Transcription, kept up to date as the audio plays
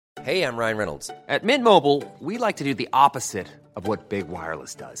Hey, I'm Ryan Reynolds. At Mint Mobile, we like to do the opposite of what Big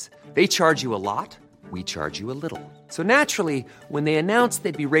Wireless does. They charge you a lot, we charge you a little. So naturally, when they announced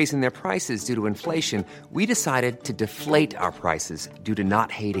they'd be raising their prices due to inflation, we decided to deflate our prices due to not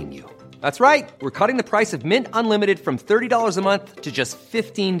hating you. That's right. We're cutting the price of Mint Unlimited from $30 a month to just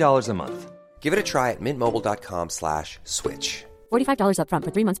 $15 a month. Give it a try at mintmobile.com/switch. $45 up front for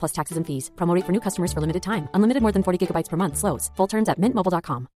 3 months plus taxes and fees. Promo rate for new customers for limited time. Unlimited more than 40 gigabytes per month. Slows full terms at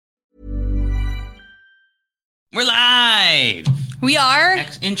mintmobile.com. We're live. We are.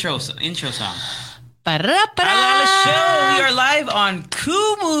 Intro song. Para-para. Show. We are live on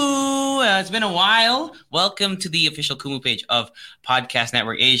Kumu. It's been a while. Welcome to the official Kumu page of Podcast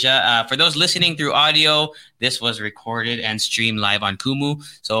Network Asia. For those listening through audio, this was recorded and streamed live on Kumu.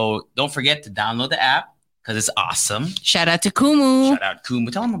 So don't forget to download the app because it's awesome. Shout out to Kumu. Shout out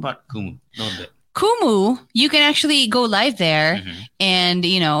Kumu. Tell them about Kumu a little bit. Kumu, you can actually go live there and,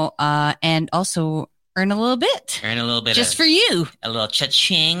 and also earn a little bit. Earn a little bit. Just for you. A little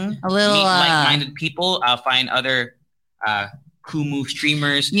cha-ching. A little. Meet like-minded people. Find other Kumu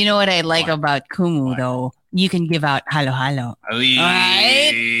streamers. You know what I like about Kumu, though? You can give out halo-halo.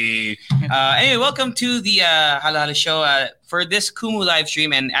 Right? Anyway, welcome to the Halo-Halo show. For this Kumu live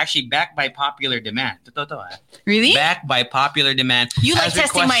stream, and actually backed by popular demand. Really? Backed by popular demand. You like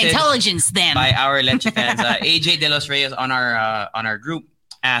testing my intelligence then. By our Leche fans. AJ De Los Reyes on our group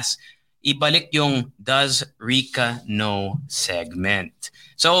asks, ibalik yung Does Rica Know segment.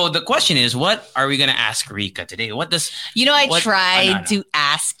 So the question is, what are we going to ask Rica today? I tried to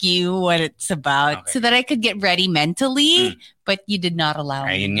ask you what it's about so that I could get ready mentally, but you did not allow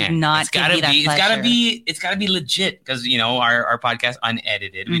me. Not it's gotta be legit because our podcast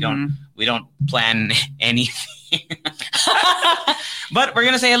unedited. We don't plan anything. But we're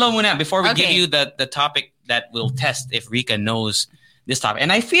gonna say hello muna before we give you the topic that will test if Rica knows this topic.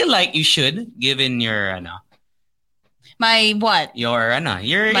 And I feel like you should, given your my what? Your my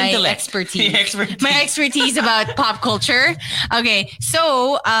intellect. Expertise. My expertise about pop culture. Okay,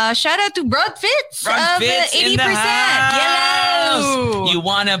 so shout out to Broadfits of 80%. In the house. Yellow. You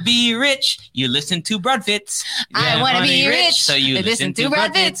wanna be rich? You listen to Broadfits. I wanna be rich, so you listen to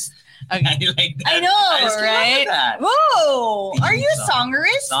Broadfits. Okay. I like that. I know, right? Whoa! Are you a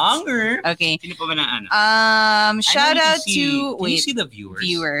songerist? Songer. Okay. Sino pa ba na shout out to Can you see the viewers?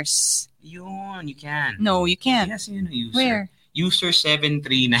 Viewers. Yun, you can. No, you can't. Yes, you know, user. Where? User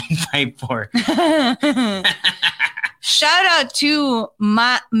 73954. Shout out to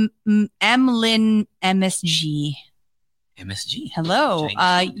Emlyn MSG. MSG. Hello.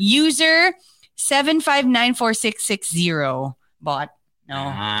 User 7594660. Bot.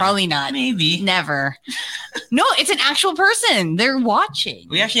 No, probably not. Maybe. Never. No, it's an actual person. They're watching.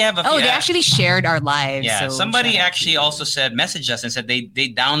 We actually have they actually shared our lives. Yeah, so somebody actually also messaged us and said they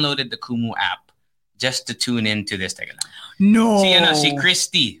downloaded the Kumu app just to tune into this. No. Si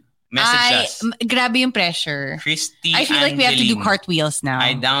Christy messaged us. Grabe yung pressure. Christy I feel like we have to do Angeline. cartwiels now.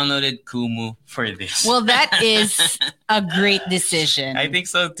 I downloaded Kumu for this. Well, that is a great decision. I think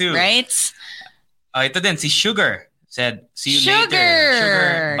so too. Right? Ito din, si Sugar said, see you Sugar. later.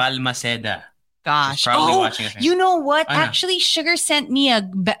 Sugar Balmaceda. Gosh. Probably watching us. You know what? Actually, Sugar sent me a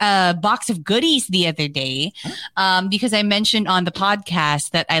box of goodies the other day because I mentioned on the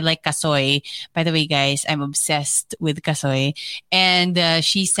podcast that I like kasoy. By the way, guys, I'm obsessed with kasoy. And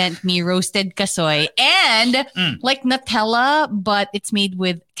she sent me roasted kasoy and like Nutella, but it's made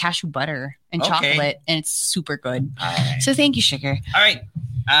with cashew butter and chocolate. And it's super good. Right. So thank you, Sugar. All right.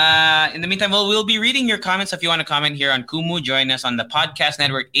 In the meantime, we'll be reading your comments. If you want to comment here on Kumu, join us on the Podcast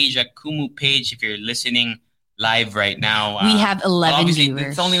Network Asia Kumu page if you're listening live right now. We have 11 viewers.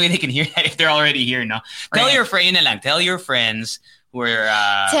 It's the only way they can hear that if they're already here, no? Tell your friends who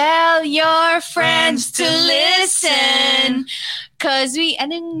are... Tell your friends to listen. Cause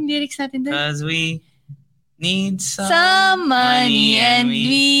anong lyrics natin doon? Because we need some money and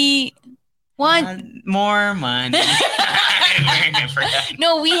we want more money.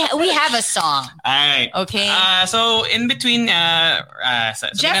 No, we have a song. All right. Okay. So in between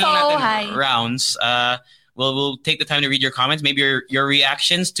rounds, we'll take the time to read your comments, maybe your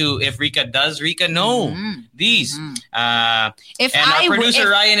reactions to if Rica know these. Our producer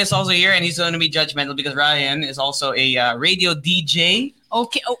Ryan is also here, and he's going to be judgmental because Ryan is also a radio DJ.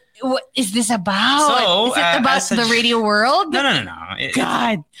 Okay. Oh, what is this about? So, is it about the radio world? No.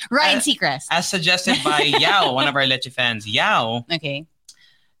 God. Ryan Seacrest. As suggested by Yao, one of our Leche fans. Yao. Okay.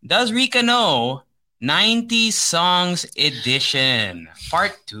 Does Rica know 90 Songs Edition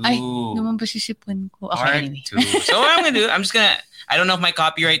Part 2? Ay, naman ba sisipan ko? Okay, Part anyway. 2. So what I'm going to do, I don't know if my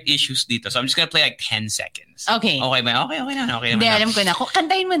copyright issues dito. So I'm just gonna play like 10 seconds. Okay. Okay ba? Okay na. Okay Hindi, naman. alam ko na.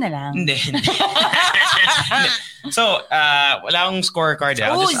 Kantahin mo na lang. Hindi. So, wala akong scorecard.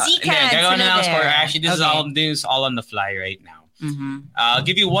 Zcans. Gagawa na lang ang score. there. Actually, this is all on the fly right now. Mm-hmm. I'll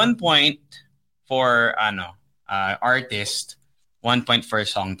give you 1 point for artist, 1 point for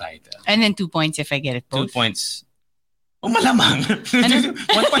song title. And then 2 points if I get it both. 2 points. Oh, malamang. 1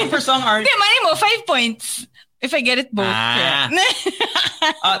 point for song artist. Hindi, mali mo, 5 points. If I get it both.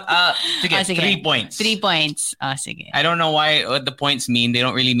 Sige, 3 points. 3 points. Sige. I don't know what the points mean. They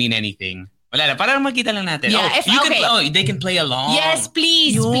don't really mean anything. Wala na. Para makita lang natin. Yeah, they can play along. Yes,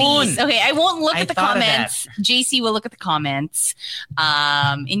 please. Okay, I won't look at the comments. JC will look at the comments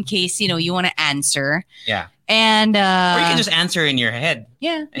in case, you want to answer. Yeah. And or you can just answer in your head.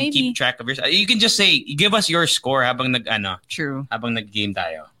 Yeah, and keep track of yourself. You can just say, give us your score habang True. Habang nag-game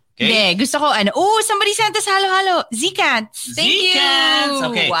tayo. Okay? Gusto ko somebody sent us halo-halo. Zcans. Thank you.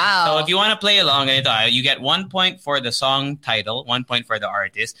 Okay. Wow. So if you want to play along, you get 1 point for the song title, 1 point for the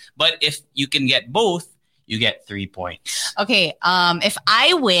artist. But if you can get both, you get 3 points. Okay. If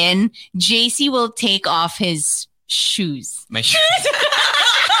I win, JC will take off his shoes. My shoes.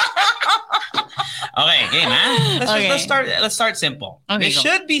 Okay, game, huh? Let's start simple. Okay, it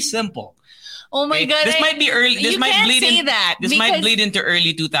should be simple. Oh my God. This might be early. This might bleed into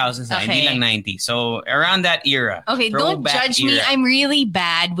early 2000s. Hindi lang 90s. So around that era. Okay, don't judge me. I'm really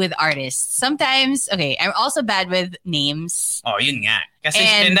bad with artists. Sometimes, I'm also bad with names. Oh, yun nga.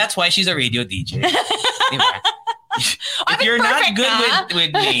 And that's why she's a radio DJ. If you're not good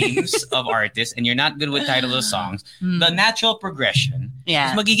with names of artists and you're not good with titles of songs, the natural progression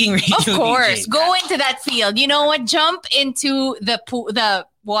is magiging radio DJ. Of course. Go into that field. You know what? Jump into the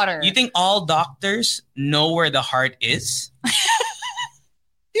water. You think all doctors know where the heart is?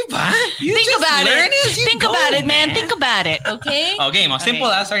 Diba? Think about it, man. Think about it, okay? Okay,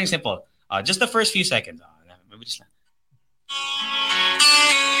 simple. Starting simple. Just the first few seconds.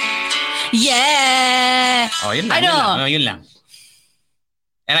 Yeah. Oh, yun lang. Yun lang.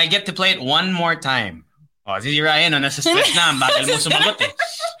 And I get to play it one more time. Si Ryan, nasa stress na. Bagal mo sumagot eh.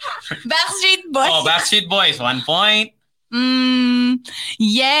 Backstreet Boys. Backstreet Boys. 1 point.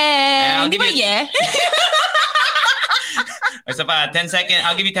 Yeah. Di ba yeah? Isa pa, 10 seconds.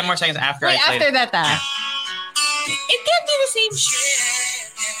 I'll give you 10 more seconds after I play after that, It can't be the same.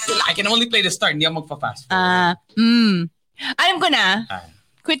 I can only play the start. Hindi ako magpa-fast. Alam ko na.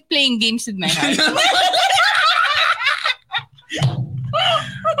 Quit playing games with my heart.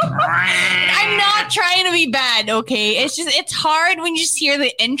 I'm not trying to be bad, okay? It's hard when you just hear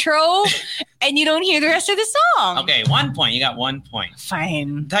the intro and you don't hear the rest of the song. Okay, 1 point. You got 1 point.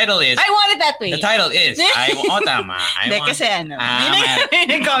 Fine. The title is... I want it that way. The title is... Tama. Kasi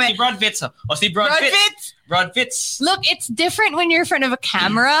Si Broadfits. Si Broadfits. Broadfits. Look, it's different when you're in front of a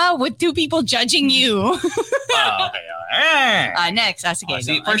camera with two people judging you. Okay. Next.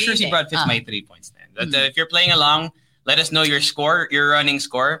 Sige, for sure, si Broadfits may 3 points then. But if you're playing along, let us know your score, your running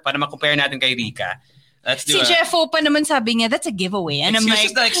score, para ma-compare natin kay Rica. Let's do Si Jeffo pa naman sabi niya, that's a giveaway. And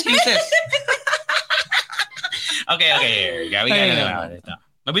excuses na excuses. Okay. Here we go. We got it.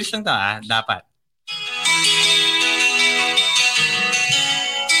 Mabilis lang to, dapat.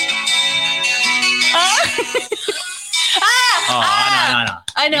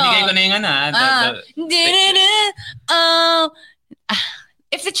 No. Ibigay ko na yung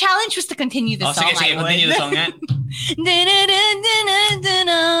if the challenge was to continue the song, sige, continue the song nga.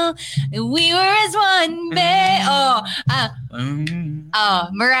 We were as one, babe.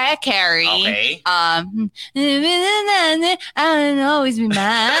 Mariah Carey. Okay. I'll always be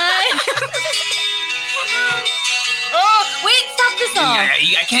mine. Wait, stop the song.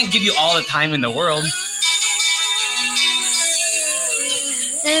 I can't give you all the time in the world.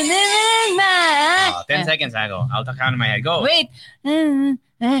 10 seconds, Ago. I'll count in my head. Go. Wait. It's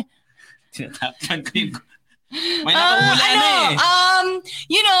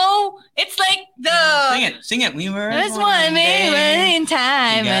like the... Sing it. We were as one in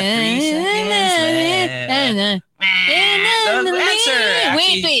time. You got 3 seconds left. Answer.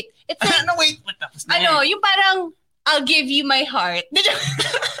 Wait. It's like... No, wait. Yung parang... I'll give you my heart.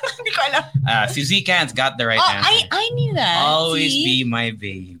 Hindi ko alam. Si Zcans got the right answer. I knew that. Always be my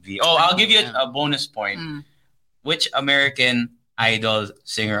baby. I'll give you a bonus point. Which American Idol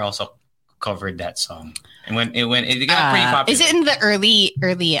singer also covered that song? And when it got pretty popular. Is it in the early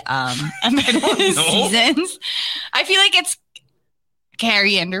seasons? I feel like it's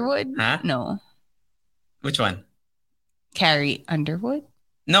Carrie Underwood. Huh? No. Which one? Carrie Underwood?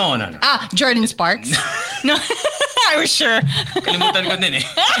 No. Jordan Sparks? No. I was sure. Kalimutan ko din eh.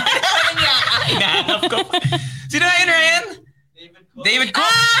 Hinahanap ko. Sino Ryan? David Cook.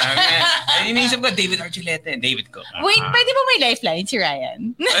 Iniisip ko, David Archuleta and David Cook. Wait, pwede ba may lifeline si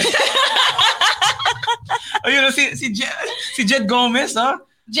Ryan? Ayun, si Jed Gomez, oh.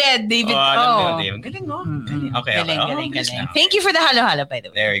 Jed, David. David. Galing, oh. Okay. Galing. Thank you for the halo-halo, by the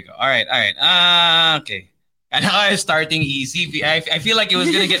way. There you go. All right. Okay. And now I was starting easy. I feel like it was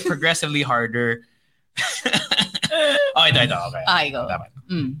gonna get progressively harder. Ito. Okay. I go.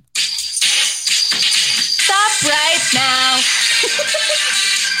 Stop right now.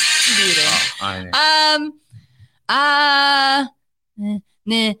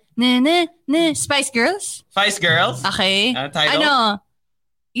 Spice Girls? Spice Girls? Okay. Title?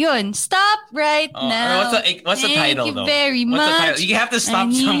 Yun. Stop right now. What's the title, Thank though? you very much. You have to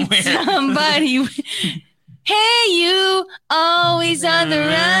stop somewhere. Somebody. Hey, you, always on the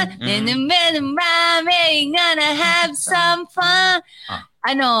run. In the middle of rhyming, gonna have some fun.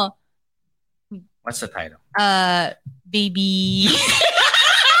 What's the title? Baby.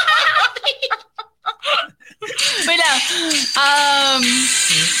 Wait lang.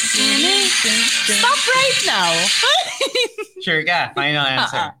 Stop right now. Sure ka. Final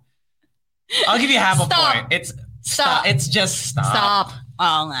answer. I'll give you half a point. It's stop. It's just stop. Stop.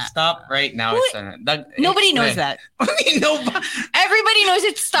 Oo nga. Stop right now. Nobody knows that. Everybody knows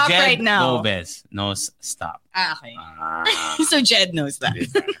it's stop Jed right now. Gomez knows stop. Okay. So Jed knows that.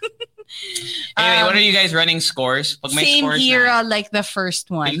 Anyway, what are you guys running scores? Pag may Same scores era like the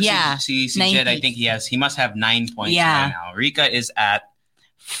first one. Yeah. See Jed, I think he must have 9 points right now. Rica is at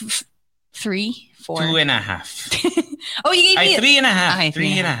 3, 4. 2.5. Oh, you gave me 3.5. Okay,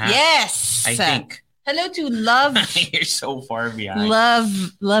 3.5. Yes. I think. Hello to Love. You're so far behind.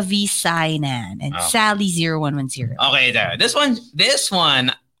 Lovey Sainan and Sally0110. Okay, there. This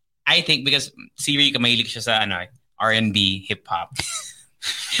one, I think because si Rica mahilig siya sa R&B, hip hop.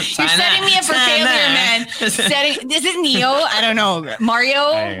 You're setting me up for failure, man. This is Neo. I don't know. Mario.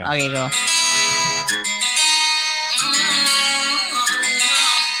 Okay, go.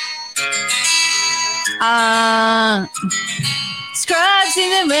 Scrubs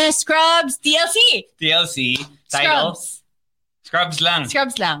in the West. Scrubs. TLC. Title. Scrubs lang.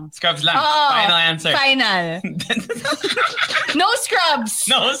 Oh, Final answer. Final. No scrubs.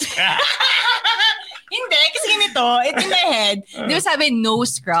 Hindi, kasi ganito, in my head, di ba sabi no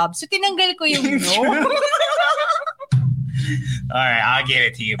scrubs? So tinanggal ko yung no. Alright, I'll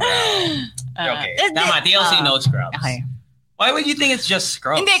give it to you, bro. Okay. Tama, TLC no scrubs. Okay. Why would you think it's just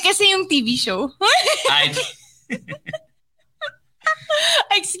scrubs? Hindi, kasi yung TV show.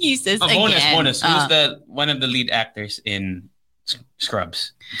 Excuses again. Bonus. Who's one of the lead actors in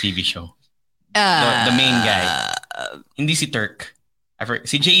Scrubs TV show? The main guy. Hindi si Turk. I forgot.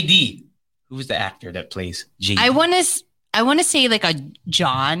 Si JD. Who's the actor that plays JD? I wanna say like a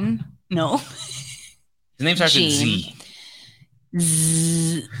John. No. His name starts with Z.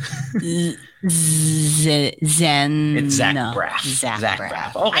 Zen. It's Zach Braff. Zach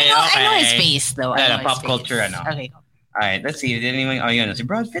Braff. Okay, I know his face though. Pop culture, Okay. All right, let's see. Did anyone? See,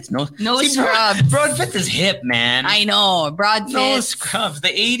 Broad Fitz no scrubs. Broad Fitz is hip, man. I know. Broad Fitz. No scrubs. The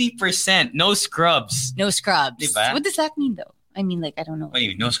 80%. No scrubs. No scrubs. Diba? What does that mean though? I mean, like, I don't know. What do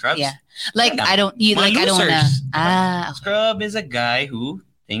you mean? No scrubs? Yeah. Like, I don't wanna. Okay. Scrub is a guy who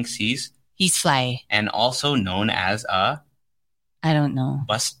thinks he's fly. And also known as a... I don't know.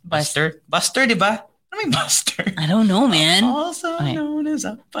 Buster, diba? I mean, Buster. I don't know, man. Also known as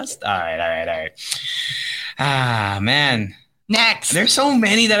a Buster. All right. Ah, man. Next. There's so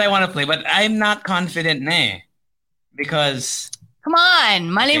many that I want to play, but I'm not confident because... Come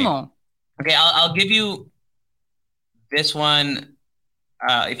on, mali mo. Okay, I'll give you this one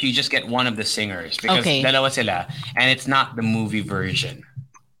if you just get one of the singers. Because dalawa sila, and it's not the movie version.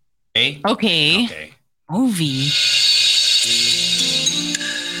 Okay? Movie.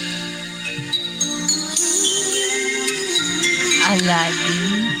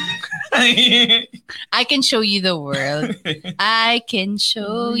 Aladdin. I can show you the world. I can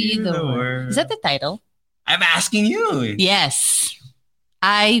show you the world. Is that the title? I'm asking you. Yes.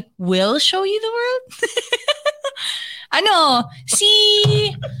 I will show you the world. Ano?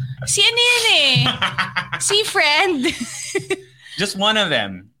 Si ano yan eh? Si friend. Just one of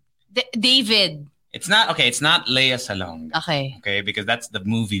them. David. It's not Lea Salonga. Okay, because that's the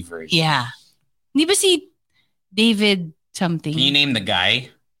movie version. Yeah. Di ba si David something? Can you name the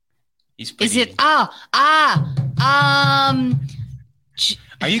guy? He's pretty... Is it Are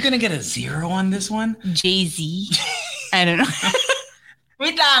you gonna get a 0 on this one? Jay-Z? I don't know.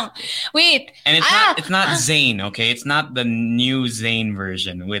 Wait lang. And it's not Zayn, okay? It's not the new Zayn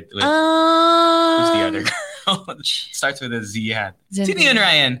version with who's the other girl? Starts with a Z hat. Sino yun,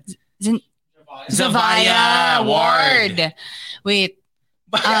 Ryan? Zavaya Ward. Wait.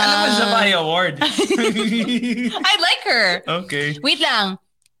 Alam mo Zavaya Ward. I like her. Okay. Wait lang.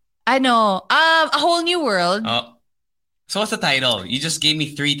 A Whole New World. Oh. So what's the title? You just gave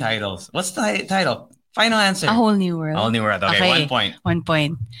me 3 titles. What's the title? Final answer. A Whole New World. A Whole New World. Okay, 1 point. 1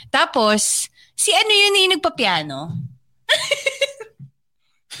 point. Tapos, si ano yun yung nagpa-piano?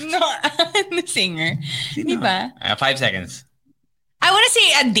 No, the singer. Di ba? 5 seconds. I want to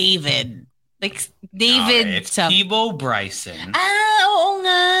say a David. Like, David. Okay, it's Peebo Bryson. Oo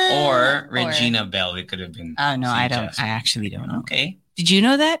nga. Or Regina Bell. It could have been. Oh, no, I don't. I actually don't know. Okay. Did you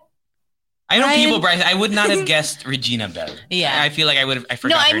know that? I know Peebo Bryson. I would not have guessed Regina Bell. Yeah. I feel like I would have. I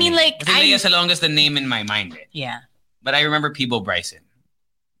forgot. No, I her mean, name. like. As long as the name in my mind. Yeah. But I remember Peebo Bryson.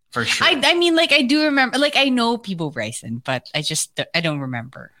 For sure. I mean, like, I do remember. Like, I know Peebo Bryson, but I don't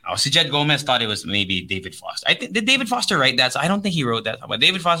remember. Oh, so Jed Gomez thought it was maybe David Foster. Did David Foster write that? So I don't think he wrote that song. But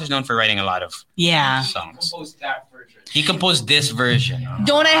David Foster's known for writing a lot of songs. He composed that version. He composed this version.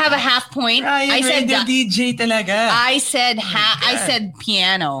 Don't I have a half point? Ryan, I said DJ talaga. I said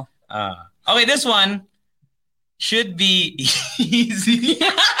piano. Okay, this one should be easy.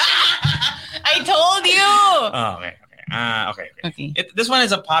 I told you. Oh, okay. Okay. This one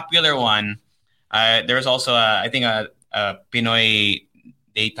is a popular one. There was also, I think, a Pinoy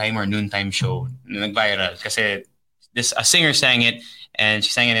daytime or noontime show. Nag-viral. Kasi a singer sang it, and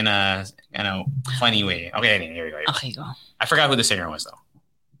she sang it in a funny way. Okay, anyway, here we go. Okay, go. I forgot who the singer was, though.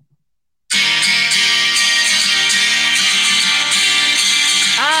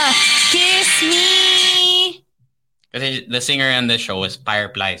 Kiss Me. Kasi the singer on the show was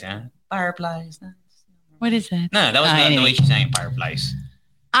Fireflies. Fireflies. What is that? No, that was not the way she sang Fireflies.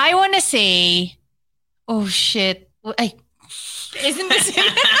 I want to say, oh shit. Isn't this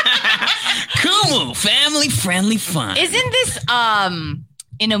Kumu, family friendly fun? Isn't this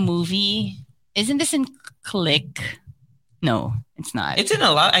in a movie? Isn't this in Click? No, it's not. It's in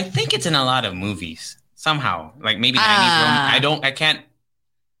a lot. I think it's in a lot of movies somehow. Like maybe 90s. I can't.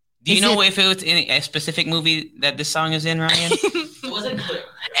 Do you know if it was in a specific movie that this song is in, Ryan? It wasn't Click.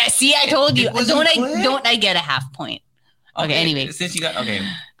 See, I told you. Don't I get a half point? Okay, anyway. Since you got the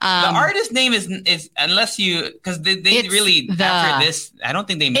artist name is unless you because they really after this I don't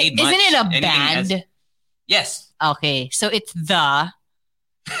think they made much. Isn't it a band? Yes. Okay, so it's the.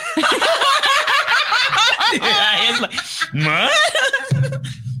 It's like,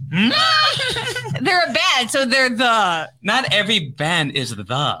 They're a band, so they're the. Not every band is the.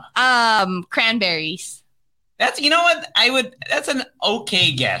 Cranberries. That's That's an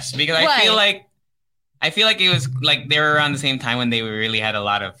okay guess because I feel like it was like they were around the same time when they really had a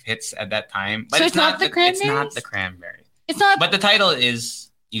lot of hits at that time. But so it's not the Cranberries. It's not the Cranberries. It's not. But the title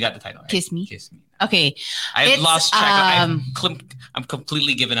is. You got the title. Right? Kiss Me. Kiss Me. Okay. I've lost track. I'm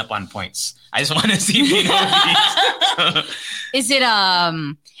completely given up on points. I just want to see if you know these. Is it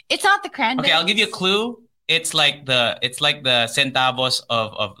It's not the Cranberries. Okay, I'll give you a clue. It's like the centavos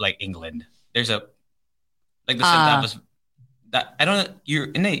of like England. There's the centavos. That I don't know.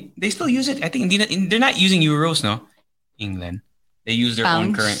 They still use it. I think they're not using euros, no. England. They use their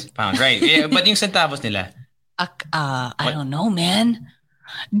own current pounds, right? Yeah, but yung centavos nila. I don't know, man.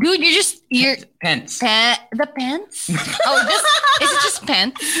 Dude, you're pence. The pence? Oh, is it just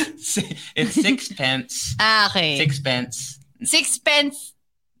pence? It's 6 pence. Okay. 6 pence. 6 pence.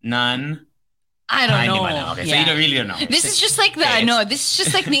 None. I don't know. Okay, so you really don't know. This is just like this is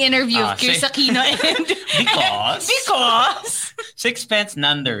just like the interview of Kirsa Aquino and because 6 pence,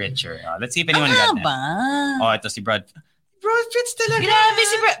 none the richer. Let's see if anyone got that. Oh, ito si Brad. Brad Pitts talaga. Grabe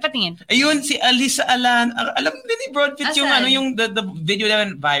si Brad. Patingin. Ayun, si Alisa Alan. Alam mo ni Brad Pitts yung the video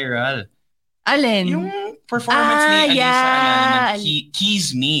na viral. Alin? Yung performance ni Alisa Alan.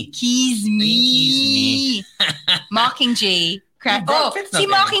 Keys Me. Mockingjay. Si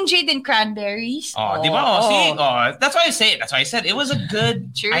Mockingjay din Cranberries. Oh, di ba? See? Oh, that's why I say it. That's why I said it was a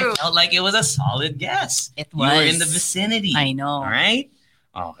good. True. I felt like it was a solid guess. It was. You were in the vicinity. I know. All right.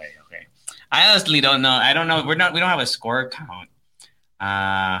 Okay. I honestly don't know. I don't know. We don't have a score count.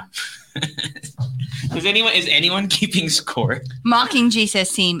 Is anyone keeping score? Mockingjay says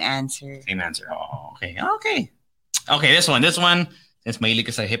same answer. Same answer. Oh, okay. This one. Since mahilig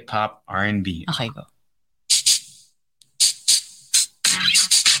ka sa hip hop, R&B. Okay, go.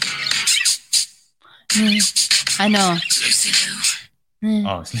 Ano?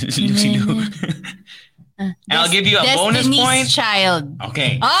 Oh, Lucy Liu. And I'll give you a bonus point. Child.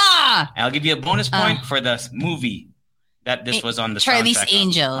 Okay. I'll give you a bonus point for the movie that this was on the Charlie's soundtrack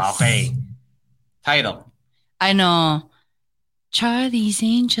Angels. Of. Okay. Title. I know. Charlie's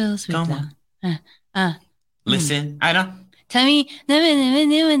Angels. Come on. Listen. I know. Tell me.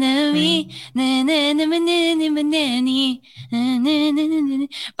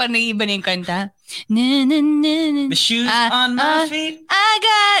 Paano iba na yung kanta? The shoes on my feet. I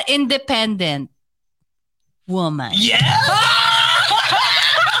got independent woman. Yeah.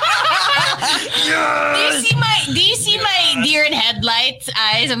 Do you see my deer in headlights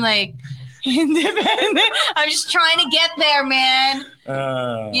eyes? I'm like, independent. I'm just trying to get there, man.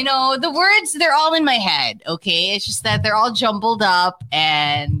 You know, the words, they're all in my head, okay? It's just that they're all jumbled up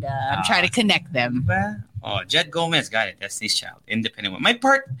and I'm trying to connect them. Oh, Jet Gomez got it. Destiny's Child. Independent Woman.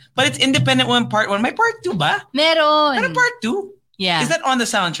 But it's Independent Woman Part 1. My Part 2 ba? Meron. Pero Part 2? Yeah. Is that on the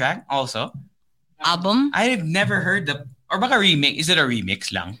soundtrack also? Album? I've never heard or baka remix. Is it a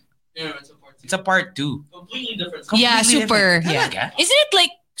remix lang? Yeah, it's a part 2. It's a Part 2. Completely different. Yeah, super. Different. Yeah. Talaga? Isn't it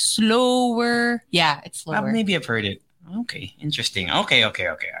like slower? Yeah, it's slower. Maybe I've heard it. Okay, interesting. Okay. All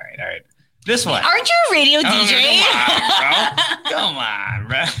right. This one. Aren't you a radio DJ? Come on,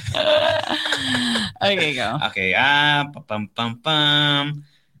 bro. Okay, go. Okay. Pum.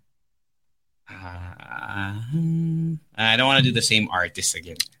 I don't want to do the same artist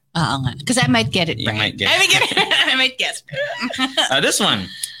again. Because I might get it You right. might get I might guess. this one,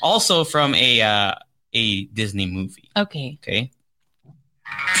 also from a Disney movie. Okay. Okay.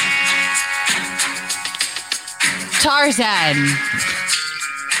 Tarzan.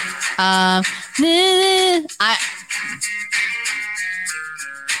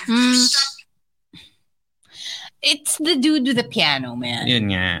 It's the dude with the piano, man. Yun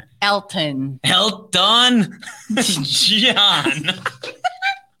nga. Elton. Elton John.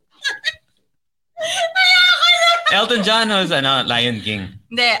 Elton John was Lion King.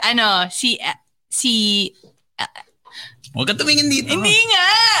 Hindi, si Huwag ka tumingin dito. Hindi nga.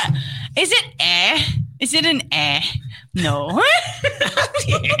 Is it Is it an No.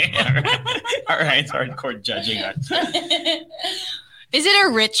 All right, hardcore judging us. Is it a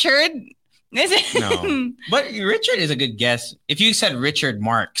Richard? Is it? No. But Richard is a good guess. If you said Richard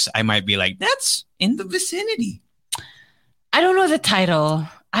Marx, I might be like, that's in the vicinity. I don't know the title.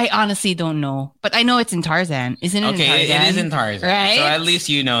 I honestly don't know. But I know it's in Tarzan. Isn't it in Tarzan? Okay, it is in Tarzan. Right? So at least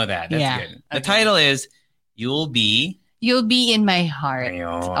you know that. That's good. The title is You'll Be in My Heart.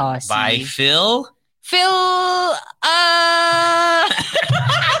 Oh, by Phil.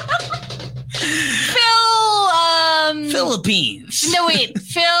 Philippines. No, wait.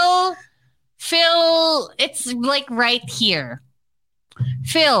 Phil, it's like right here.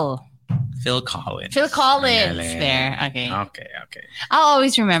 Phil Collins. There. Okay. Okay. I'll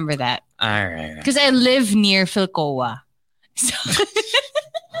always remember that. All right. Because I live near Philcoa. So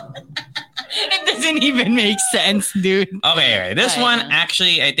it doesn't even make sense, dude. Okay, all right. This one,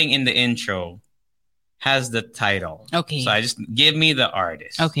 actually, I think in the intro has the title. Okay. So I just give me the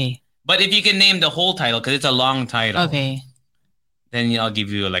artist. Okay. But if you can name the whole title, because it's a long title. Okay. Then I'll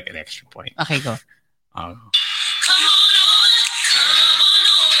give you like an extra point. Okay, go.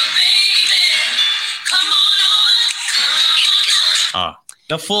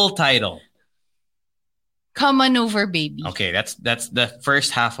 The full title. Come on over, baby. Okay, that's the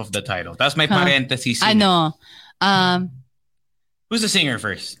first half of the title. That's my parentheses. I know. Who's the singer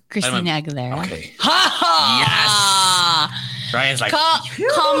first? Christina Aguilera. Okay. Yes. Ryan's like,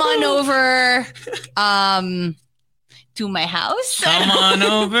 come on over to my house. Come on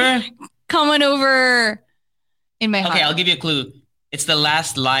over. Come on over in my heart. Okay, I'll give you a clue. It's the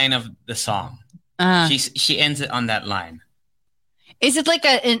last line of the song. She ends it on that line. Is it like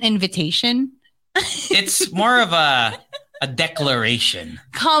an invitation? It's more of a declaration.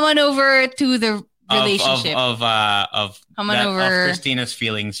 Come on over to the relationship. Of Christina's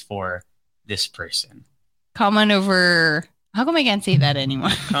feelings for this person. Come on over. How come I can't say that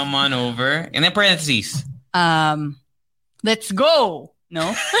anymore? Come on over. And then parentheses. Let's go.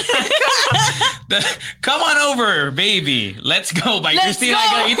 No? Come on over, baby. Let's go by Christina.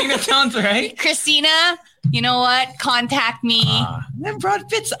 You think that sounds right? Christina, you know what? Contact me. Then Brad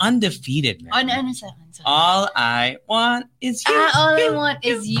Pitt's undefeated, man. Sorry. All I want is you. All I want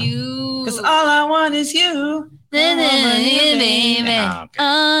is you. Because all I want is you. Baby.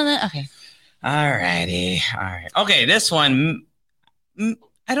 Okay. Alrighty. All right. Okay, this one.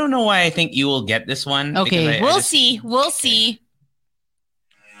 I don't know why I think you will get this one. Okay, we'll see. We'll see.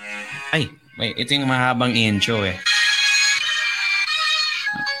 Ay, wait. Ito yung mahabang intro eh.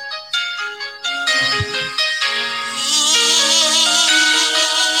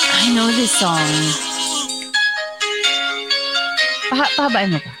 I know this song.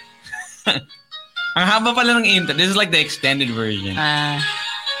 Pahabaan mo pa. Ang haba pala ng intro. This is like the extended version.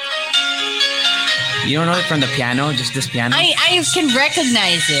 You don't know it from the piano? Just this piano? I can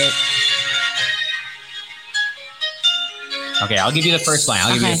recognize it. Okay, I'll give you the first line.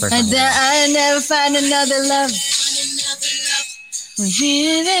 Okay. I never find another love.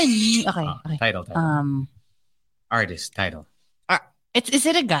 Okay. Title. Artist, title. Is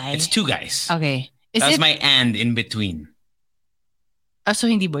it a guy? It's two guys. Okay. That's my and in between. So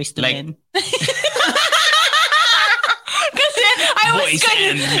hindi Boys to Men. Boys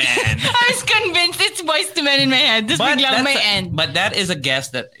and Men. I was convinced it's Boys to Men in my head. Just biglang may end. But that is a guess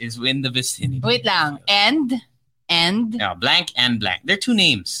that is in the vicinity. Wait lang. And? Yeah, blank and blank. They're two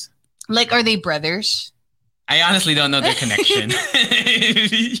names. Like, are they brothers? I honestly don't know their connection.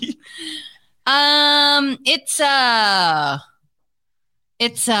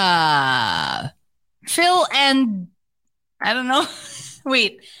 It's Phil and I don't know.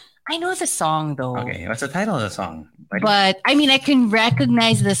 Wait, I know the song though. Okay, what's the title of the song? But I mean, I can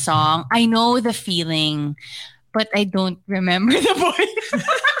recognize the song. I know the feeling, but I don't remember the voice.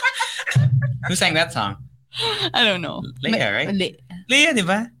 Who sang that song? I don't know. Leia, right? Leia, di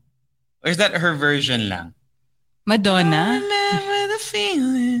ba? Or is that her version lang? Madonna. I remember the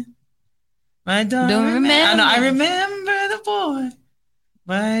feeling. I don't remember. No, I remember the boy.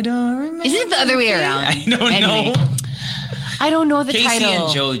 But I don't remember. Isn't it the other way around? I don't know. I don't know the Casey title.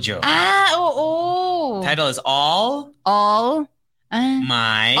 and JoJo. Oh. Title is All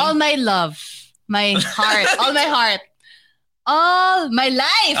My love. My heart. All my heart. All my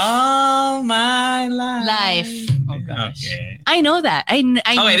life. All my life. Oh gosh. Okay. I know that. I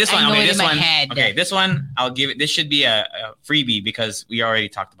this one. know Okay, it this in my one. head. Okay, this one. I'll give it. This should be a freebie because we already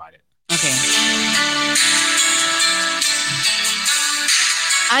talked about it. Okay.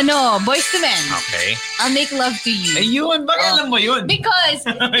 Boys to Men. Okay. I'll make love to you. Ayun, bakit alam mo yun? Because,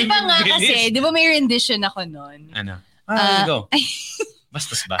 di ba nga kasi, di ba may rendition ako nun? Ano? Go.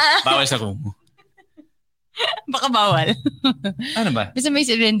 Bastos ba? Bawal sa kumu. Baka bawal. Ano ba? Basta may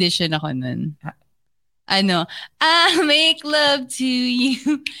rendition ako nun. I'll make love to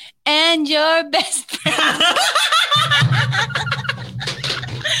you and your best friend.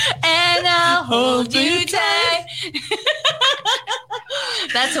 And I'll hold you tight.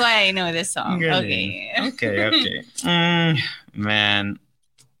 That's why I know this song. Really? Okay. Man.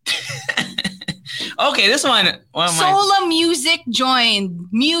 Okay, this one. Sola Music joined.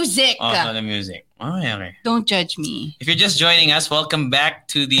 Music. Oh, the music. Oh, okay. Don't judge me. If you're just joining us, welcome back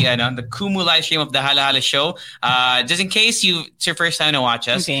to the Kumu live stream of the Hala Hala Show. Just in case it's your first time to watch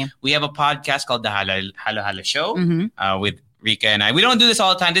us, we have a podcast called the Hala Hala Show with Rica and I. We don't do this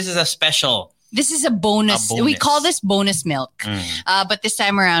all the time. This is a special. This is a bonus. We call this bonus milk. But this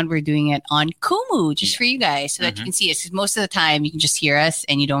time around, we're doing it on Kumu, just for you guys, so that you can see us. Because most of the time, you can just hear us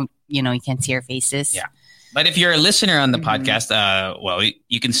and you can't see our faces. Yeah. But if you're a listener on the podcast,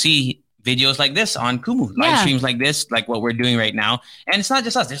 you can see videos like this on Kumu, live streams like this, like what we're doing right now. And it's not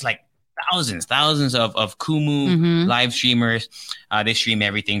just us. There's like thousands of Kumu live streamers. They stream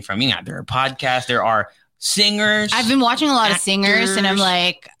everything from, there are podcasts, there are singers. I've been watching a lot of singers, and I'm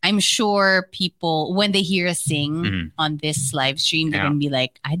like, I'm sure people, when they hear us sing on this live stream, they're going to be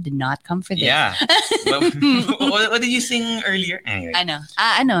like, I did not come for this. Yeah. What did you sing earlier? Anyway.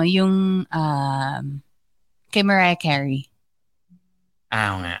 I know, yung kay Mariah Carey.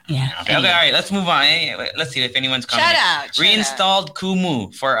 Yeah. Okay, all right. Let's move on. Let's see if anyone's coming. Shout out. Reinstalled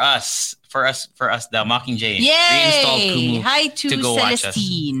Kumu for us, the Mockingjay. Yay! Reinstalled Kumu. Hi to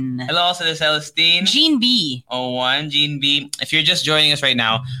Celestine. Hello also to Celestine. Gene B. 01, Gene B. If you're just joining us right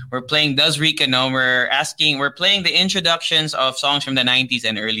now, we're playing Does Rica Know? We're playing the introductions of songs from the 90s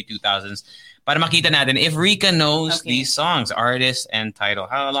and early 2000s. Para makita natin if Rica knows these songs, artists, and title.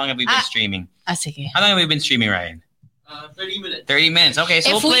 How long have we been streaming? Sige. How long have we been streaming, Ryan? 30 minutes. 30 minutes. Okay,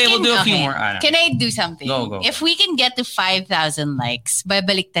 so we'll do a few more. Can I do something? Go. If we can get to 5,000 likes,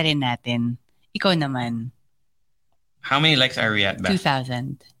 babalik ta rin natin. Ikaw naman. How many likes are we at, Beth?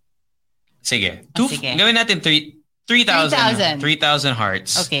 2,000. Sige. Sige. Gawin natin 3,000. 3,000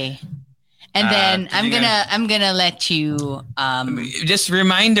 hearts. Okay. And then I'm gonna let you just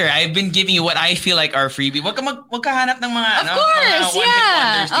reminder, I've been giving you what I feel like are freebie. Wag ka hanap ng mga Of course,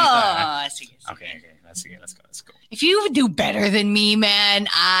 yeah. Oh, sige. Okay. Let's go. If you do better than me, man,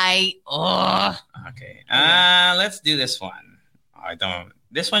 Okay. Let's do this one.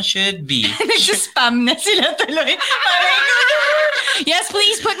 This one should be. Nagsaspam na sila tuloy. Yes,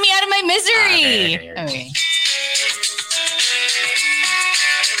 please put me out of my misery. Okay.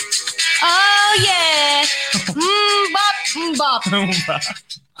 Oh, yeah. Bop.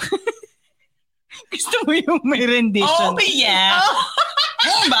 Gusto mo yung may rendition? Oh, yeah.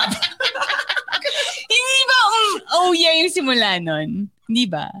 Bop. Hindi ba oh, yeah yung simula nun? Hindi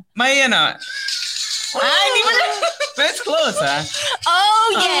ba? May hindi ba na? But it's close, ha?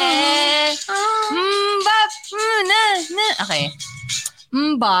 Oh, yeah. Bop. Okay. Okay.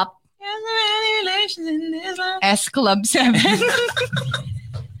 Mbop. S Club 7.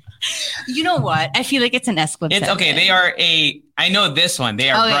 You know what? I feel like it's an S Club 7. It's okay. They are I know this one. They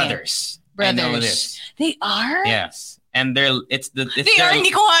are brothers. I know this. They are? Yes. And they are,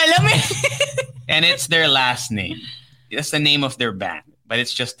 hindi ko alam eh. And it's their last name. That's the name of their band, but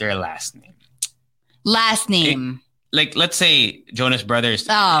it's just their last name. Last name. Like, let's say Jonas Brothers,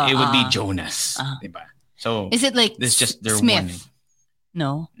 it would be Jonas. Diba? So is it like this is just their Smith? one name.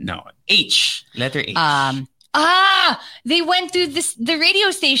 No. H. Letter H. They went to the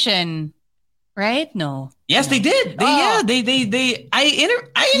radio station, right? No. Yes, they did. You I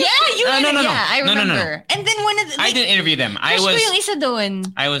remember. No. And then one of the, I didn't interview them. I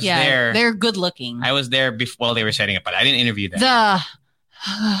was there. They're good looking. I was there while they were setting up, but I didn't interview them.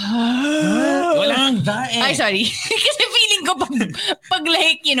 Walang da eh. Ay, sorry. Kasi feeling ko pag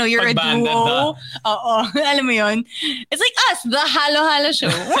like, you're a duo. Alam mo yun? It's like us, the Halo Halo show.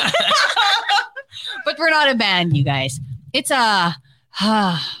 But we're not a band, you guys. It's a...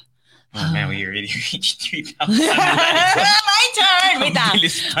 Oh man, we already reached 3,000. My turn! Wait,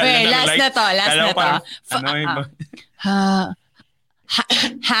 last na to.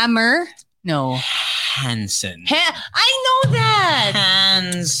 Hammer? No. Hanson. I know that!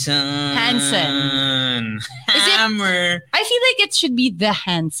 Hanson. Hammer. I feel like it should be the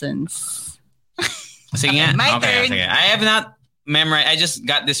Hansons. Sige nga. My turn. Sige. I have not memorized. I just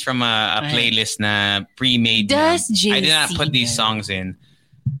got this from a playlist na pre-made. Does JC I did not put these songs in.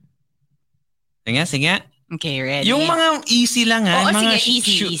 Sige. Okay, ready? Yung mga easy lang mga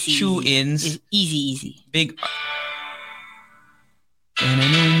easy. shoe-ins. Easy. Big.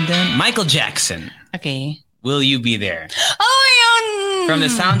 Michael Jackson. Okay. Will You Be There? Oh, yun! From the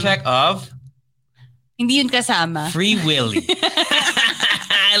soundtrack of... Hindi yun kasama. Free Willy.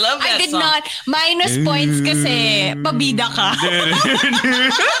 I love that song. I did not. Minus points kasi pabida ka.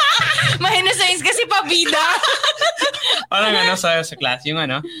 Minus points kasi pabida. Parang sa class, yung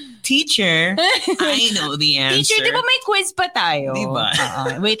teacher, I know the answer. Teacher, di ba may quiz pa tayo? Di ba?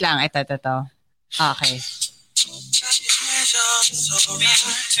 Wait lang, ito. Okay.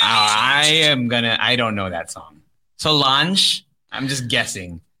 I don't know that song. Solange? I'm just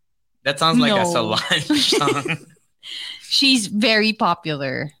guessing. That sounds like a Solange song. She's very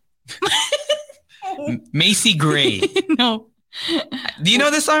popular. Macy Gray. No. Do you know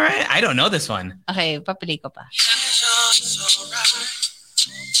this song, right? I don't know this one. Okay, papili ko pa.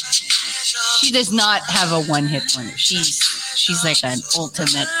 She does not have a one-hit wonder. She's like an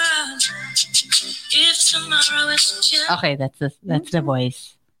ultimate. Okay, that's the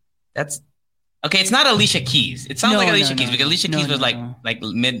voice. That's okay. It's not Alicia Keys. It sounds like Alicia Keys because Alicia Keys was like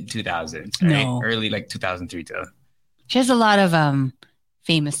mid 2000s, right? No. Early like 2003 to. She has a lot of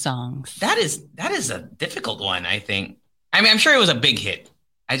famous songs. That is a difficult one, I think. I mean, I'm sure it was a big hit.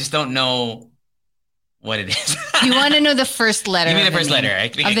 I just don't know what it is. You want to know the first letter? Give me the first letter. I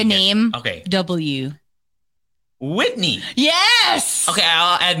think of the name. Okay. W. Whitney. Yes. Okay.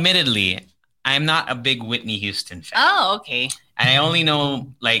 Admittedly, I'm not a big Whitney Houston fan. Oh, okay. And I only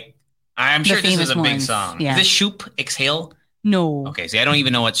know I'm sure this is a big ones. song. Yeah. Is this Shoop Exhale? No. Okay, see, I don't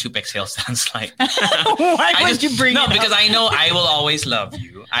even know what Shoop Exhale sounds like. Why would you bring it up? because I know I Will Always Love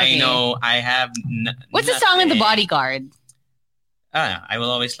You. Okay. I know I have... What's the song in The Bodyguard? I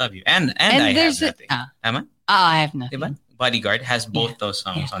Will Always Love You. And I Have Nothing. I Have Nothing. Diba? Bodyguard has both those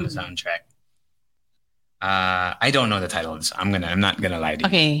songs on the soundtrack. I don't know the title of this. I'm not gonna lie to you.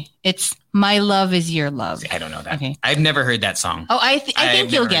 Okay, it's My Love Is Your Love. See, I don't know that. Okay. I've never heard that song. Oh, I think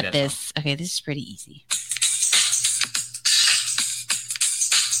you'll get this. Song. Okay, this is pretty easy.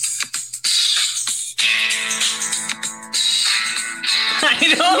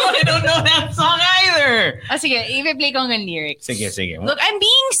 I don't know that song either. Oh, sige, i-play ko ang lyrics. Sige. Look, I'm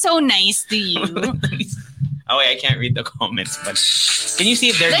being so nice to you. Oh wait, I can't read the comments, but can you see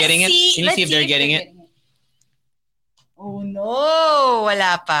if they're getting it? Can you see if they're getting it? Oh no,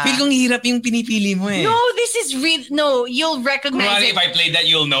 wala pa. Feel kong hirap yung pinipili mo eh. No, this is real. No, you'll recognize it. If I played that,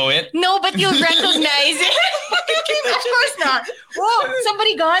 you'll know it. No, but you'll recognize it. Of course not. Whoa,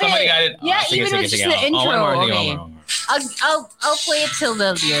 somebody got it. Yeah, sige, even with just the intro. Okay. I'll play it till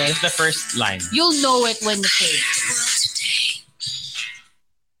the lyrics. It's the first line. You'll know it when the play.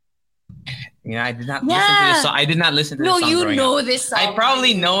 Yeah, I did not listen to this song. I did not listen to this song. No, you know up. this song. I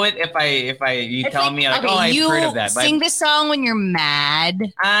probably know it if you tell me I've heard of that. But sing this song when you're mad.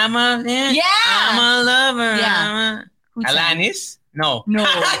 I'm a lover. Yeah. Alanis? No.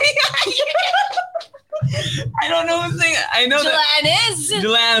 I don't know who's singing. I know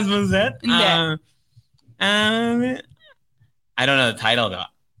Jalanis was that? I don't know the title though.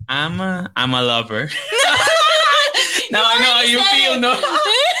 I'm a lover. Now I know how you feel, no?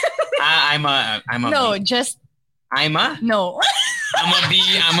 I'm a No, B. just I'm a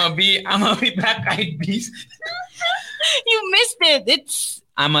B. Black Eyed Peas. you missed it. It's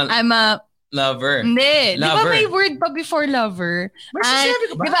I'm a lover. hindi. Di ba Lover. may word pa before lover? Mas sinabi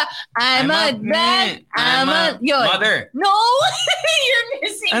ko ba? Di ba? I'm a dad. Yun. mother. No! You're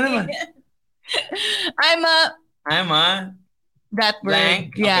missing Ano ba? it. I'm a that word.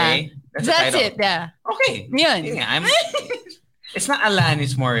 blank. Yeah. Okay. That's That's the title. it. Yeah. Okay. Yun. Yeah, it's not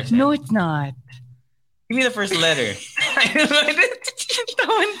Alanis Morissette. No, it's not. Give me the first letter.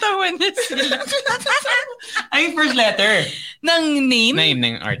 Tawan-tawan na sila. Ay, first letter. Ng name? Name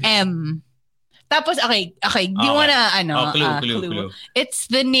ng artist. M. Tapos, okay. Do you Okay. wanna, Clue. It's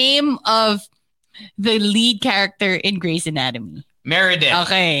the name of the lead character in Grey's Anatomy. Meredith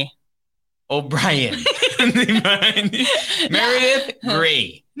Okay. O'Brien. Meredith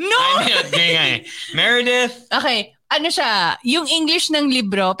Grey. No! Grey nga eh. Meredith. Okay. Ano siya? Yung English ng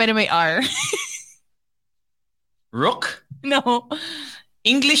libro, pero may R. Rook. No.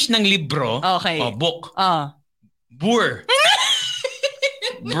 English ng libro. Okay. O book. Oh. Boor.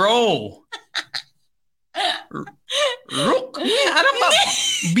 Bro. Rook. Ano ba?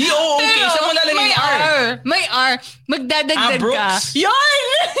 B-O-O-K. Saan mo lalagay may yung R? May R. Magdadagdag ka. Brooks. Yun!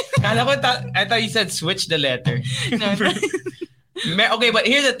 Kala ko, I thought you said switch the letter. No. Okay, but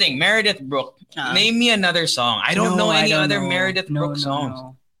here's the thing. Meredith Brooke. Name me another song. I don't know any other Meredith Brooke songs.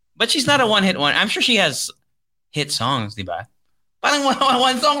 No. But she's not a one-hit one. I'm sure she has hit songs, di ba? Parang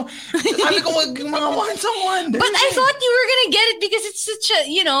one song. Sabi ko mga one song wonder. But I thought you were gonna get it because it's such a,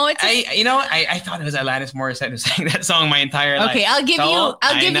 I thought it was Alanis Morissette who sang that song my entire life. Okay, I'll give you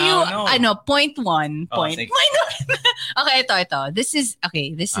point one. Point. Sige. Why not? Okay, ito. This is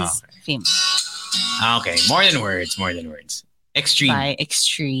famous. Okay, more than words. Extreme. By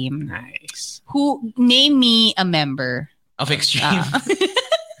Extreme. Nice. Who, name me a member. Of Extreme.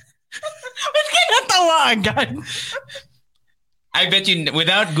 Ba't ka natawa agad? I bet you,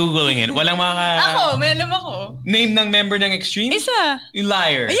 without Googling it, walang may alam ako. name ng member ng Extreme? Isa. You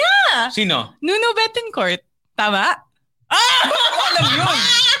liar. Yeah. Sino? Nuno Betancourt. Tama?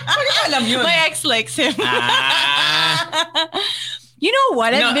 Alam yun. My ex likes him. Ah. You know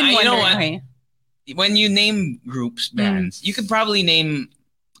what? I've been wondering. You know what? Okay. When you name groups, bands, you could probably name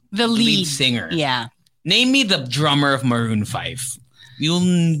The lead singer. Yeah. Name me the drummer of Maroon 5. You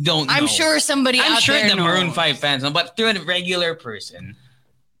don't know. I'm sure somebody I'm out sure there the knows. Maroon 5 fans know, but to a regular person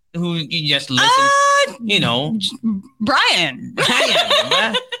who you just listen, Brian.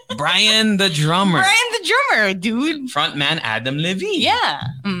 Diba? Brian the drummer. Brian the drummer, dude. Frontman Adam Levine. Yeah.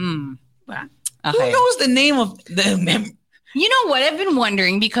 Mm-mm. Diba? Okay. Who knows the name of the member? You know what? I've been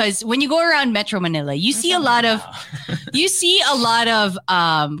wondering because when you go around Metro Manila, you see a lot of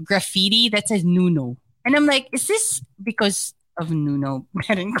graffiti that says Nuno. And I'm like, is this because of Nuno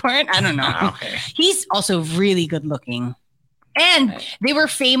Betancourt? I don't know. Okay. He's also really good looking. And they were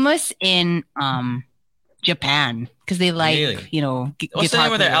famous in Japan because they like, Really? What's the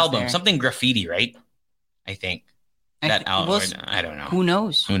name of their album? Something graffiti, right? I think. That album. I don't know. Who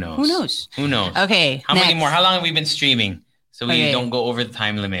knows? Okay. How next. many more? How long have we been streaming? So we don't go over the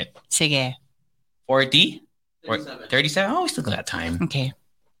time limit. Sige. 40? 37. 37? Oh, we still got time. Okay.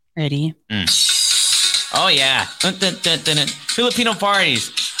 Ready? Oh, yeah. Filipino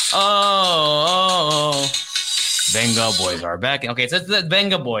parties. Oh. Benga Boys are back. Okay, so it's the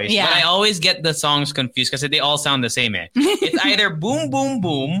Benga Boys. Yeah. But I always get the songs confused because they all sound the same. It's either Boom Boom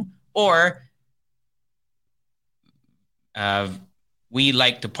Boom or We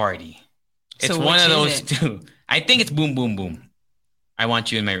Like to Party. It's So one which of is those it? two. I think it's Boom Boom Boom. I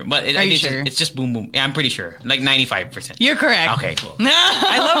Want You in My Room. But Are you sure? It's just Boom Boom. Yeah, I'm pretty sure. Like 95%. You're correct. Okay, cool.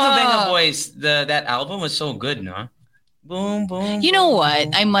 I love the Benga Boys. That album was so good, no? Boom, boom. You know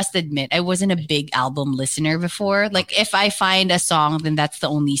what? I must admit, I wasn't a big album listener before. Like, if I find a song, then that's the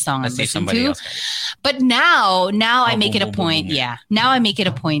only song I Let's see listen somebody to. else. But now I make boom, it a boom, point. boom, Yeah. Now I make it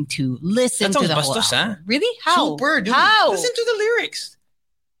a point to listen That to sounds the whole bastos, album. huh? Really? How? Super, dude. How? Listen to the lyrics.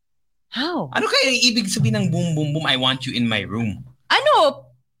 How? Ano kaya yung ibig sabihin ng boom, boom, boom, I want you in my room? Ano?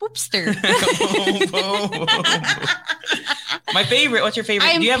 Poopster. Boom, boom, boom. My favorite, what's your favorite?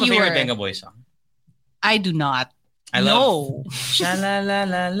 I'm Do you have a pure. favorite Benga Boy song? I do not. I No. love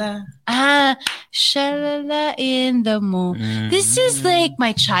Sha-la-la-la-la. Shalala in the moon. This is like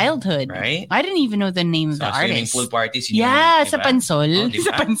my childhood. Right? I didn't even know the name of So, the swimming artist. pool parties. Yeah, sa diba? pansol. Oh, diba?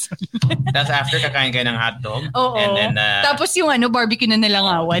 Sa pansol. Tapos after, kakain kayo ng hotdog. Oo. And then, Tapos yung barbecue na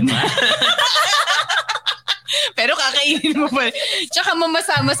nalangawan. Pero kakainin mo pa. Tsaka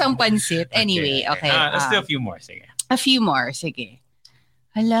mamasamasang pansit. Anyway, okay. Let's do a few more. Sige. A few more. Sige.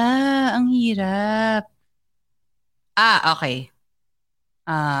 Hala, ang hirap. Okay.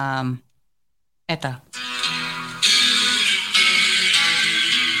 Eto.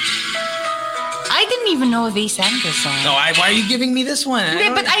 I didn't even know they sang this song. No, why are you giving me this one? Hindi,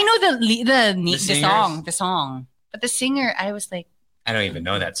 but I know the singers? song. But the singer, I was like, I don't even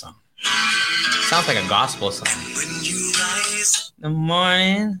know that song. Sounds like a gospel song. The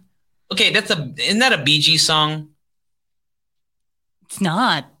morning. Okay, isn't that a Bee Gees song? it's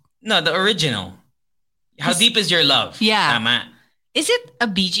not. No, the original. How deep is your love? Yeah. Tama. Is it a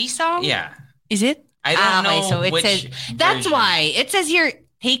Bee Gees song? Yeah. Is it? I don't know so it which says that's version. why it says here.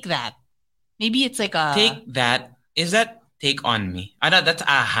 Take that. Maybe it's like a Take That. Is that Take On Me? That's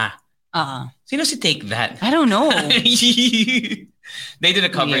Aha. Sino si Take That? I don't know. They did a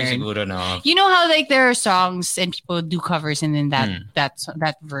cover Weird. siguro, no? You know how like there are songs and people do covers and then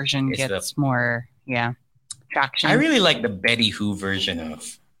that version It's gets more traction. I really like the Betty Who version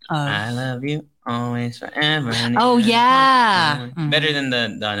of I Love You Always Forever. Oh yeah. Better than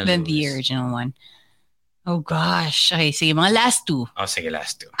the Donna Than the Lewis. original one. Oh gosh. Okay, sige, mga last two. Oh, sige,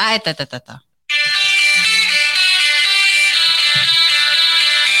 last two. Ito.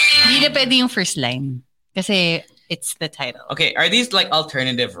 Hindi na pwede yung first line. Kasi it's the title. Okay, are these like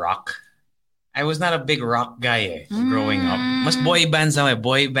alternative rock? I was not a big rock guy growing up. Mas boy bands na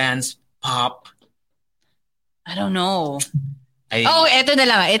boy bands, pop. I don't know. Eto na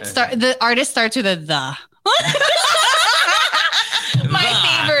lang. The artist starts with a the. My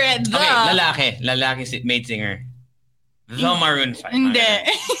favorite, the. Okay, lalaki maid singer. The Maroon 5. Hindi. Okay.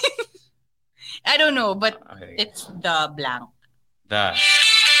 I don't know, but Okay. it's the blank. The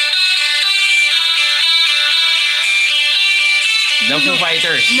Foo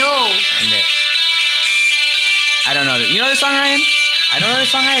Fighters. No. Hindi. I don't know. You know the song, Ryan? I don't know the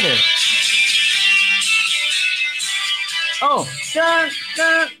song either. Oh,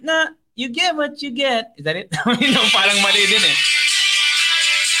 you get what you get. Is that it? No, parang mali din eh.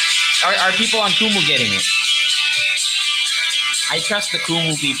 Are people on Kumu getting it? I trust the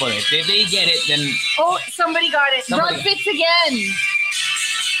Kumu people. If they get it, then... Oh, somebody got it. Somebody- Broad Fits again.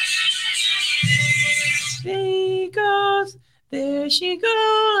 There she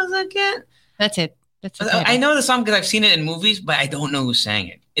goes again. That's it. That's it. I know the song because I've seen it in movies, but I don't know who sang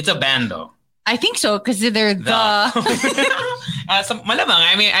it. It's a band though. I think so because they're the Malamang.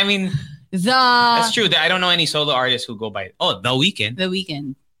 I mean, that's true. I don't know any solo artists who go by. Oh, The Weeknd. The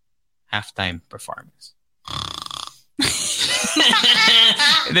Weeknd. Halftime performance.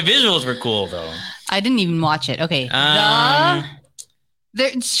 The visuals were cool though. I didn't even watch it. Okay.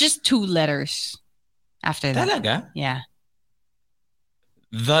 It's just 2 letters after that. Talaga? Yeah.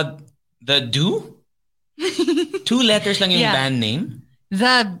 The Do? 2 letters lang yung Yeah. band name?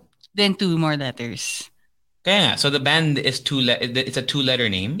 Then 2 more letters. Kaya nga, so the band is it's a 2-letter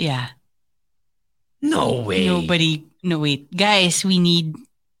name? Yeah. No way. No, wait. Guys, we need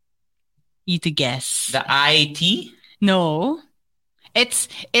you to guess. The IT? No. It's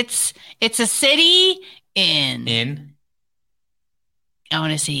a city in I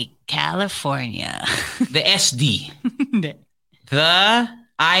want to say California. The SD. Hindi. The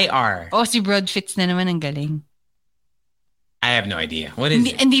IR. Oh, si Broad Fits na naman ang galing. I have no idea. What is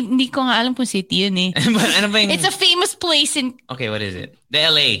it? Hindi ko nga alam kung city yun eh. Ano ba yung... It's a famous place in... Okay, what is it? The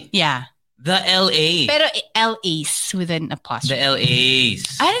LA. Yeah. The LA. Pero LA's with an apostrophe. The LA's.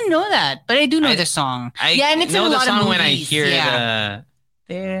 I didn't know that, but I do know the song. And it's in know a the lot song of movies. when I hear yeah.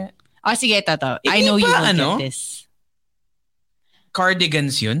 the... Oh, sige, ito. I Hindi know you ba, will get this.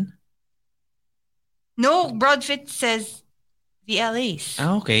 Cardigans yun? No, Broad Fit says the LA's.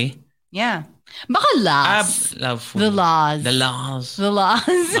 Ah, okay. Yeah. Baka Laws. Love The Laws. The Laws. The Laws.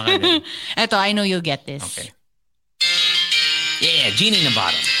 Baka din. Ito, I know you'll get this. Okay. Yeah, Genie in the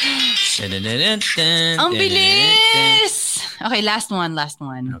Bottle. Ang bilis! Okay, last one.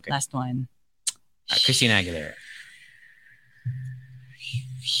 Okay. Last one. Christina Aguilera.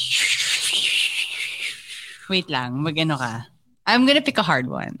 Wait lang, mag-ano ka. I'm gonna pick a hard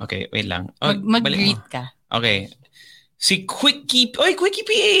one. Okay, wait lang. Oh, Mag-greet balik mo. ka. Okay. Si Quickie... Oy, Quickie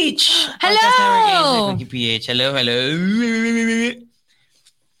PH! Hello! Podcast Network, Quickie PH. Hello.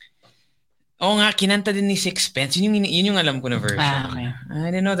 Oo nga, kinanta din ni Sixpence. Yun yung alam ko na version. Okay.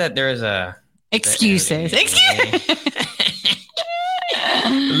 I didn't know that there was a... Excuses.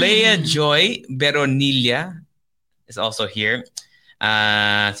 Leia Joy Beronilla is also here.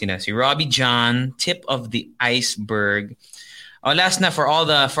 Si Robbie John, Tip of the Iceberg. Oh, last na for all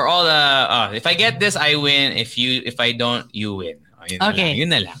the if I get this, I win. If I don't, you win. Oh, yun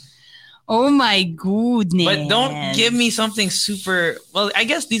na lang. Oh my goodness. But don't give me something super. Well, I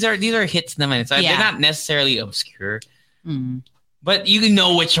guess these are hits naman. So they're not necessarily obscure. Mm. But you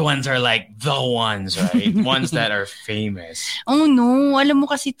know which ones are like the ones, right? Ones that are famous. Oh no, alam mo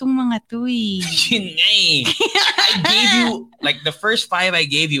kasi itong mga to eh. Yun nga eh. I gave you, like the first 5 I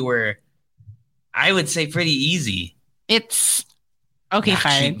gave you were, I would say, pretty easy. It's okay,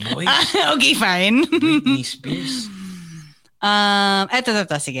 fine. Boys. Okay, fine. Britney Spears. Eto,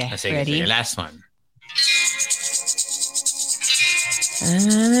 sige. Sige, Ready? sige, last one.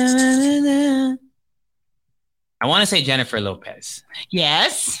 I want to say Jennifer Lopez.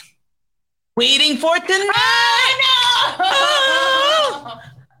 Yes. Waiting for tonight. No!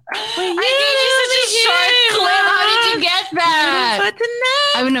 I gave you such a short clip. How did you get that? Waiting for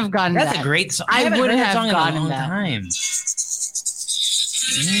tonight. I wouldn't have gotten That's that. a great song. I haven't would heard that have song in a gotten long that. time.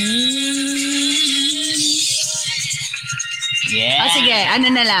 Yeah. Sige, ano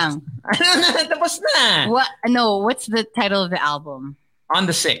na lang? Tapos na. What? No, what's the title of the album? On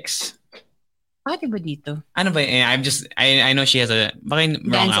the 6th. Bakit ba dito? Ano ba? I know she has a baka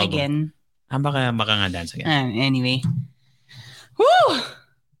wrong Dance album. Again. Baka nga Dance Again. Anyway. Woo!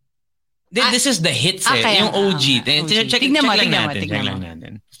 This is the hits eh. Okay, Yung OG. Check Tignan mo, lang tignan mo.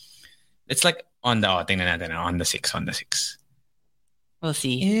 natin. It's like on the, tingnan natin. On the 6. We'll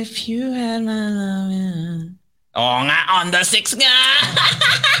see. If you had my love. Oh nga, on the 6 nga.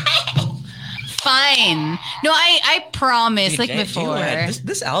 Fine. No, I promise, like Dude, before.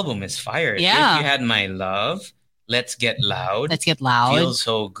 This album is fire. Yeah. If you had my love, Let's Get Loud. Let's Get Loud. Feels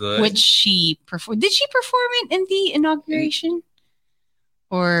so good. Which she performed. Did she perform it in the inauguration?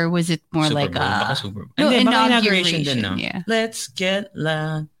 Or was it more Super like Bowl. Baka Super Bowl. No, Hindi, baka inauguration din, no? yeah. Let's Get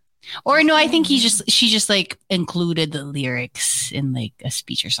Loud. Or no, I think she just like included the lyrics in like a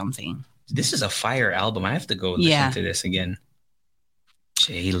speech or something. This is a fire album. I have to go listen to this again.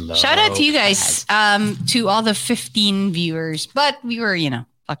 J-Lo. Shout out to you guys, to all the 15 viewers. But we were,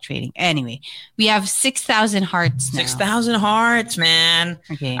 fluctuating. Anyway, we have 6,000 hearts now. 6,000 hearts, man.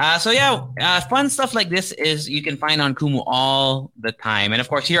 Okay. Fun stuff like this is you can find on Kumu all the time. And of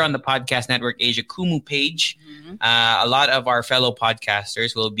course, here on the Podcast Network Asia Kumu page, a lot of our fellow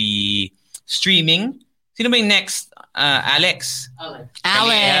podcasters will be streaming. Sino ba yung next? Alex.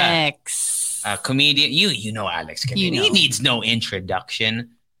 Alex. Comedian. You know Alex. You know. He needs no introduction.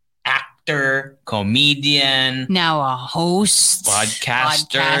 Actor, comedian, now a host,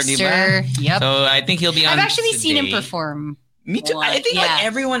 podcaster. Diba? Yep. So I think he'll be on. I've actually seen him today. perform. Me too. I think like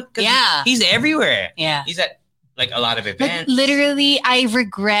everyone. Yeah. He's everywhere. Yeah. He's at like a lot of Like events. literally, I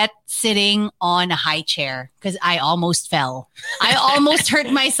regret sitting on a high chair because I almost fell. I almost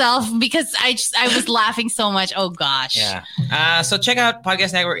hurt myself because I was laughing so much. Oh gosh. Yeah. So check out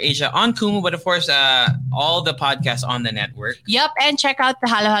Podcast Network Asia on Kumu, but of course, all the podcasts on the network. Yep, and check out the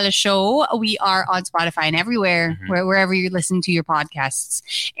Halo Halo Show. We are on Spotify and everywhere, wherever you listen to your podcasts,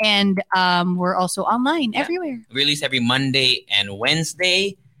 and we're also online everywhere. Release every Monday and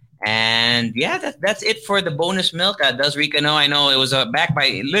Wednesday. And yeah, that's it for the bonus milk. Does Rica know? I know it was backed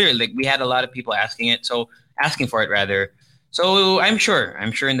by literally like we had a lot of people asking for it rather. So I'm sure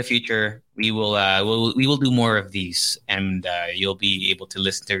in the future we will do more of these, and you'll be able to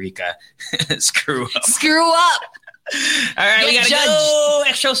listen to Rica screw up. All right, we gotta go.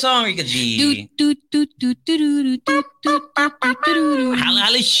 Extra song, Rica G.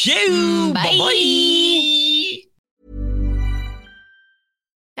 Halo show. Bye.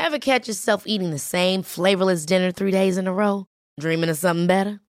 Ever catch yourself eating the same flavorless dinner 3 days in a row? Dreaming of something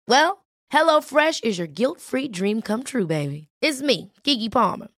better? Well, HelloFresh is your guilt-free dream come true, baby. It's me, Keke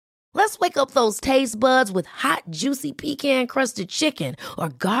Palmer. Let's wake up those taste buds with hot, juicy pecan-crusted chicken or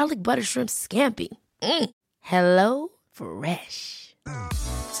garlic butter shrimp scampi. Hello Fresh.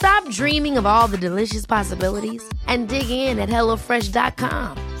 Stop dreaming of all the delicious possibilities and dig in at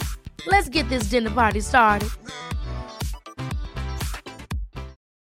HelloFresh.com. Let's get this dinner party started.